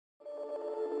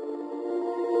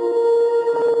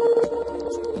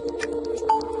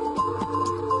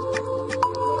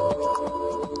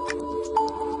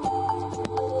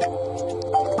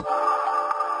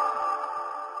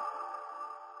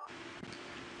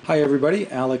Hi everybody,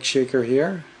 Alex Shaker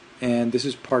here, and this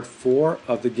is part 4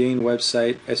 of the Gain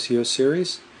Website SEO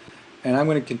series, and I'm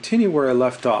going to continue where I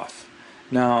left off.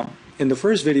 Now, in the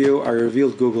first video I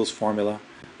revealed Google's formula,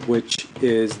 which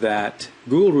is that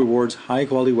Google rewards high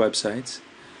quality websites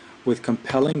with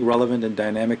compelling, relevant, and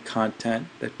dynamic content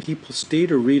that people stay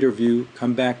to read or view,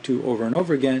 come back to over and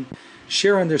over again,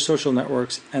 share on their social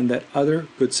networks, and that other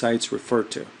good sites refer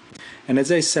to. And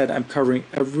as I said, I'm covering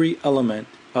every element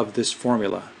of this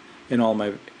formula in all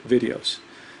my videos.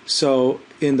 So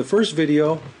in the first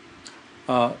video,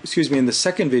 in the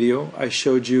second video, I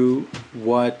showed you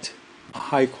what a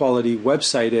high quality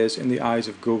website is in the eyes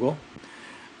of Google.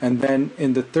 And then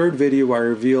in the third video, I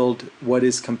revealed what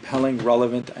is compelling,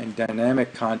 relevant, and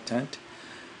dynamic content.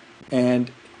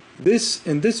 And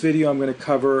in this video, I'm going to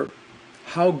cover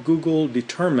how Google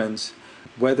determines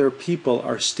whether people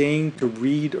are staying to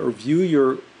read or view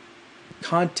your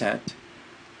content,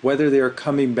 whether they are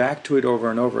coming back to it over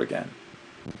and over again.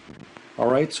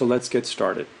 Alright, so let's get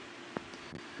started.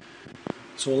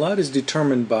 So a lot is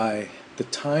determined by the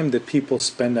time that people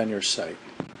spend on your site.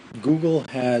 Google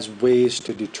has ways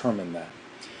to determine that.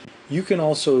 You can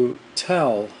also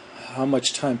tell how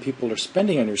much time people are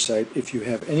spending on your site if you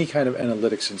have any kind of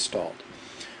analytics installed.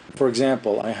 For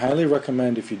example, I highly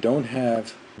recommend, if you don't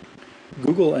have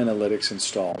Google Analytics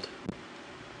installed,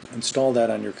 install that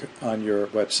on your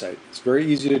website. It's very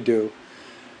easy to do.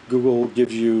 Google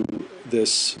gives you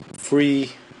this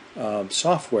free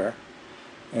software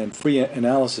and free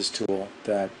analysis tool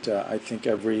that I think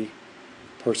every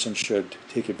person should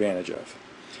take advantage of.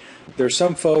 There are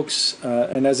some folks,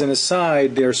 and as an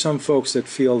aside, there are some folks that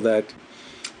feel that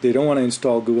they don't want to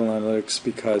install Google Analytics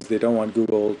because they don't want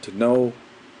Google to know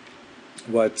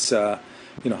what's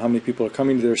how many people are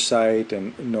coming to their site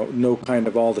and know kind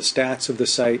of all the stats of the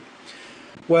site.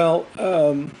 Well,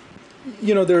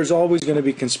 there's always going to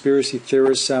be conspiracy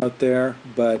theorists out there,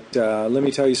 but let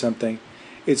me tell you something.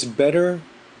 It's better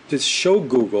to show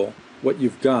Google what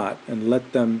you've got and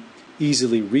let them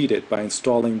easily read it by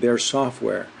installing their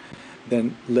software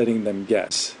than letting them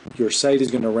guess. Your site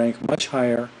is going to rank much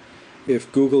higher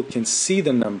if Google can see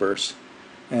the numbers.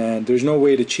 And there's no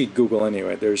way to cheat Google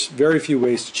anyway. There's very few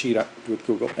ways to cheat with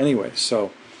Google anyway.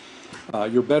 So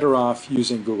you're better off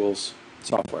using Google's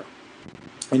software.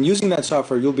 And using that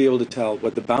software, you'll be able to tell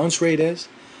what the bounce rate is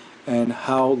and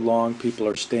how long people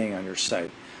are staying on your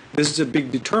site. This is a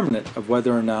big determinant of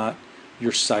whether or not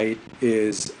your site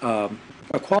is a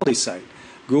quality site.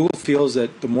 Google feels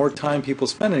that the more time people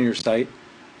spend on your site,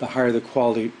 the higher the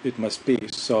quality it must be.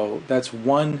 So that's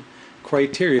one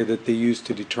criteria that they use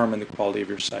to determine the quality of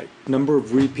your site. Number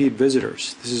of repeat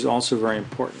visitors. This is also very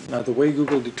important. Now, the way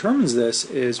Google determines this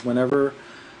is whenever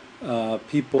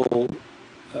people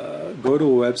go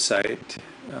to a website,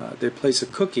 they place a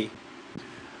cookie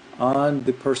on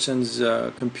the person's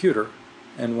computer,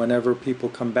 and whenever people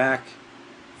come back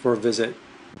for a visit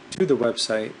to the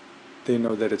website, they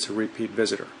know that it's a repeat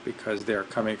visitor because they're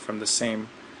coming from the same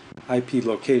IP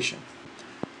location.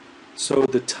 So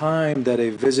the time that a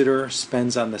visitor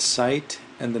spends on the site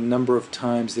and the number of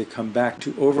times they come back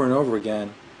to over and over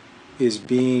again is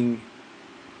being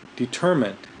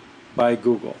determined by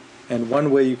Google. And one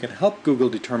way you can help Google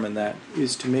determine that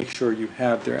is to make sure you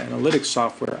have their analytics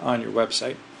software on your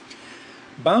website.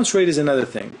 Bounce rate is another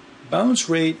thing. Bounce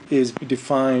rate is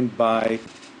defined by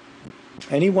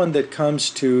anyone that comes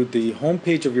to the home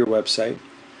page of your website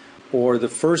or the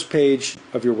first page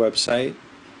of your website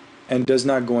and does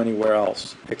not go anywhere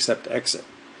else except exit.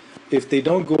 If they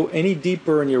don't go any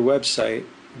deeper in your website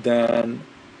than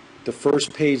the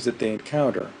first page that they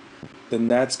encounter, then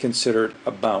that's considered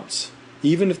a bounce.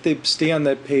 Even if they stay on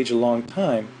that page a long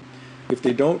time, if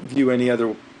they don't view any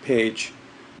other page,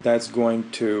 that's going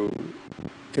to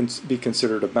be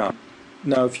considered a bounce.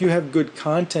 Now, if you have good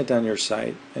content on your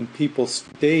site and people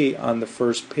stay on the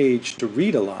first page to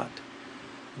read a lot,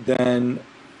 then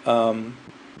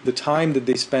the time that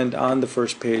they spend on the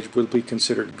first page will be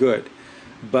considered good.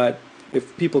 But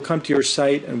if people come to your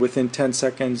site and within 10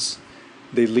 seconds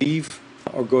they leave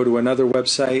or go to another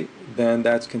website, then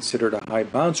that's considered a high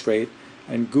bounce rate,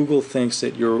 and Google thinks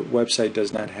that your website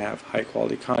does not have high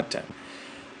quality content.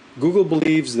 Google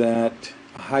believes that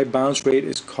a high bounce rate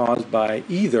is caused by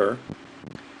either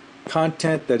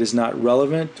content that is not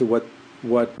relevant to what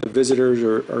the visitors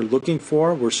are looking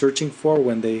for, were searching for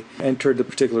when they entered the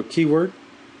particular keyword,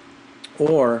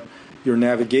 or your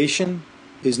navigation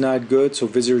is not good, so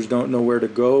visitors don't know where to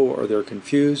go or they're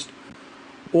confused,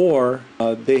 or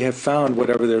they have found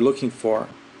whatever they're looking for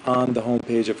on the home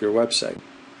page of your website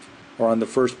or on the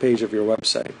first page of your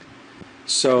website.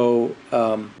 So,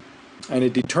 and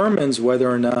it determines whether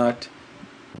or not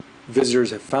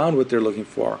visitors have found what they're looking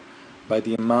for by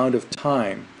the amount of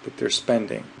time that they're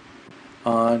spending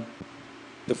on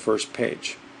the first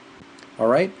page. All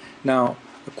right? Now,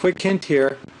 a quick hint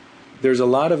here, there's a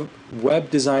lot of web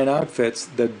design outfits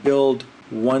that build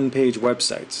one-page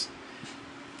websites.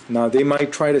 Now, they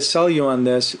might try to sell you on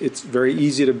this. It's very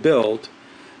easy to build,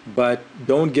 but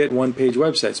don't get one-page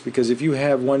websites, because if you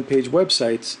have one-page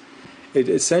websites, it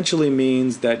essentially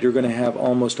means that you're going to have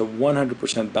almost a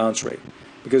 100% bounce rate,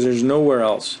 because there's nowhere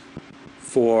else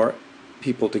for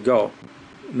people to go.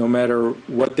 No matter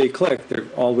what they click, they're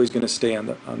always going to stay on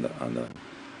the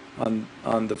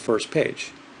first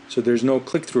page. So there's no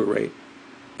click-through rate,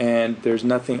 and there's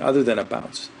nothing other than a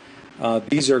bounce.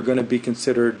 These are going to be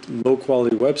considered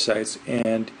low-quality websites,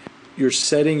 and you're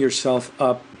setting yourself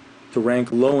up to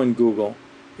rank low in Google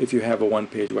if you have a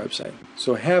one-page website.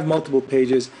 So have multiple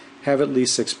pages, have at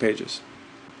least 6 pages.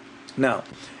 Now,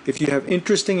 if you have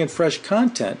interesting and fresh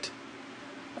content,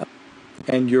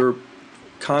 and you're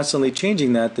constantly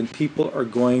changing that, then people are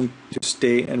going to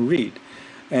stay and read.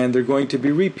 And they're going to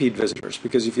be repeat visitors,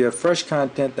 because if you have fresh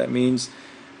content, that means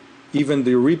even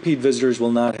the repeat visitors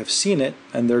will not have seen it,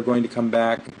 and they're going to come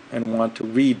back and want to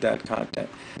read that content.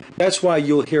 That's why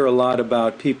you'll hear a lot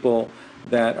about people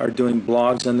that are doing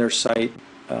blogs on their site,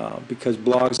 because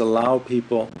blogs allow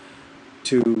people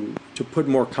to put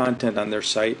more content on their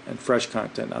site and fresh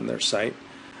content on their site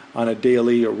on a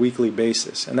daily or weekly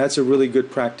basis. And that's a really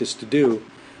good practice to do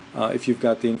if you've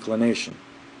got the inclination.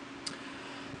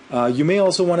 You may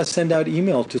also want to send out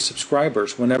email to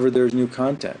subscribers whenever there's new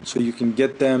content, so you can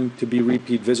get them to be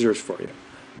repeat visitors for you.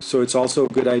 So it's also a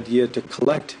good idea to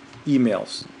collect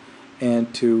emails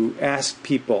and to ask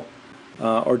people,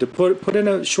 or to put in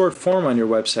a short form on your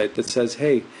website that says,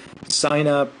 hey, sign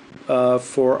up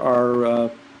for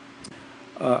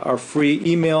our free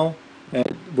email,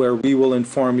 where we will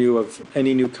inform you of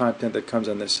any new content that comes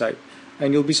on this site.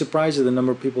 And you'll be surprised at the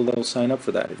number of people that will sign up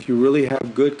for that. If you really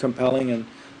have good, compelling, and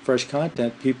fresh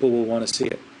content, people will want to see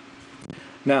it.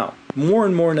 Now, more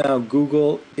and more now,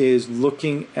 Google is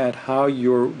looking at how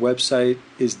your website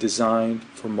is designed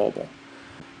for mobile.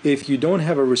 If you don't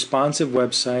have a responsive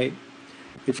website,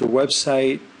 if your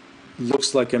website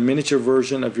looks like a miniature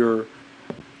version of your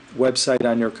website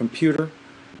on your computer,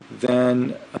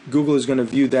 then Google is going to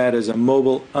view that as a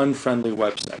mobile unfriendly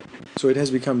website. So it has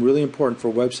become really important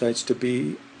for websites to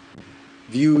be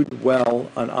viewed well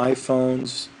on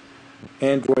iPhones,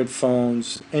 Android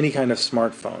phones, any kind of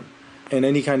smartphone, and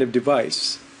any kind of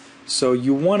device. So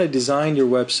you want to design your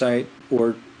website,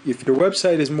 or if your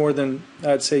website is more than,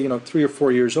 I'd say, 3 or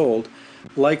 4 years old,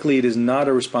 likely it is not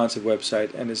a responsive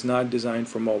website and is not designed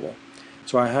for mobile.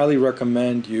 So I highly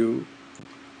recommend you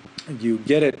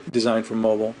get it designed for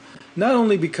mobile, not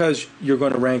only because you're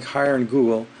going to rank higher in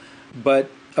Google, but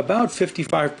about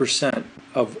 55%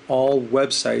 of all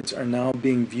websites are now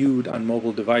being viewed on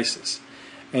mobile devices.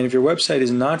 And if your website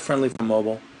is not friendly for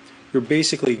mobile, you're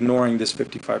basically ignoring this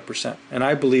 55%. And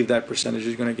I believe that percentage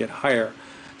is going to get higher,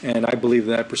 and I believe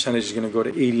that percentage is going to go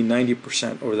to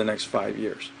 80-90% over the next 5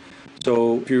 years.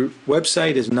 So if your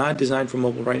website is not designed for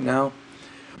mobile right now,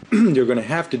 you're going to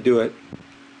have to do it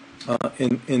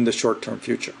in the short-term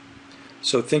future.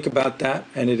 So think about that,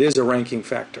 and it is a ranking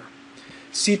factor.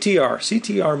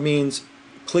 CTR means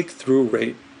click-through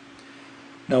rate.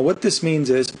 Now what this means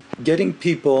is getting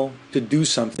people to do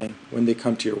something when they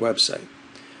come to your website.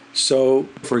 So,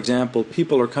 for example,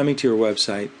 people are coming to your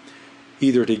website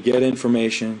either to get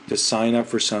information, to sign up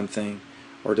for something,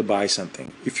 or to buy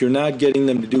something. If you're not getting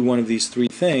them to do one of these 3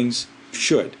 things, you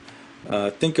should.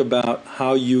 Think about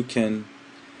how you can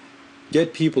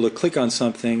get people to click on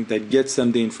something that gets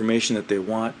them the information that they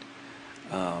want,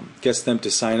 gets them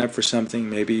to sign up for something.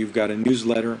 Maybe you've got a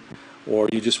newsletter, or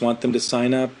you just want them to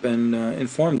sign up and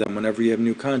inform them whenever you have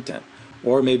new content.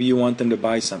 Or maybe you want them to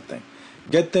buy something.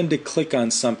 Get them to click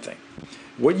on something.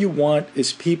 What you want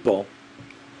is people,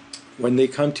 when they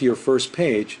come to your first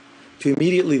page, to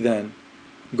immediately then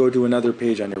go to another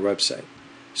page on your website.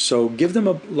 So give them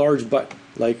a large button,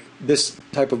 like this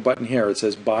type of button here. It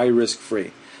says buy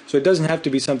risk-free. So it doesn't have to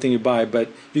be something you buy, but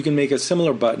you can make a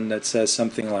similar button that says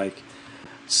something like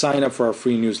sign up for our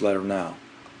free newsletter now.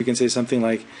 You can say something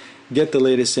like get the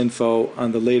latest info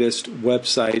on the latest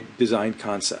website design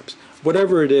concepts.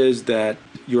 Whatever it is that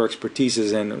your expertise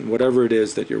is in, and whatever it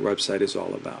is that your website is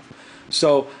all about.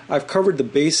 So I've covered the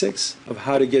basics of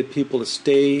how to get people to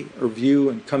stay or view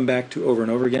and come back to over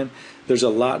and over again. There's a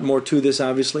lot more to this,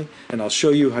 obviously, and I'll show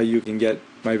you how you can get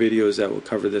my videos that will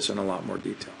cover this in a lot more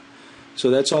detail. So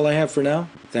that's all I have for now.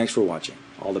 Thanks for watching.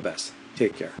 All the best.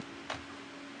 Take care.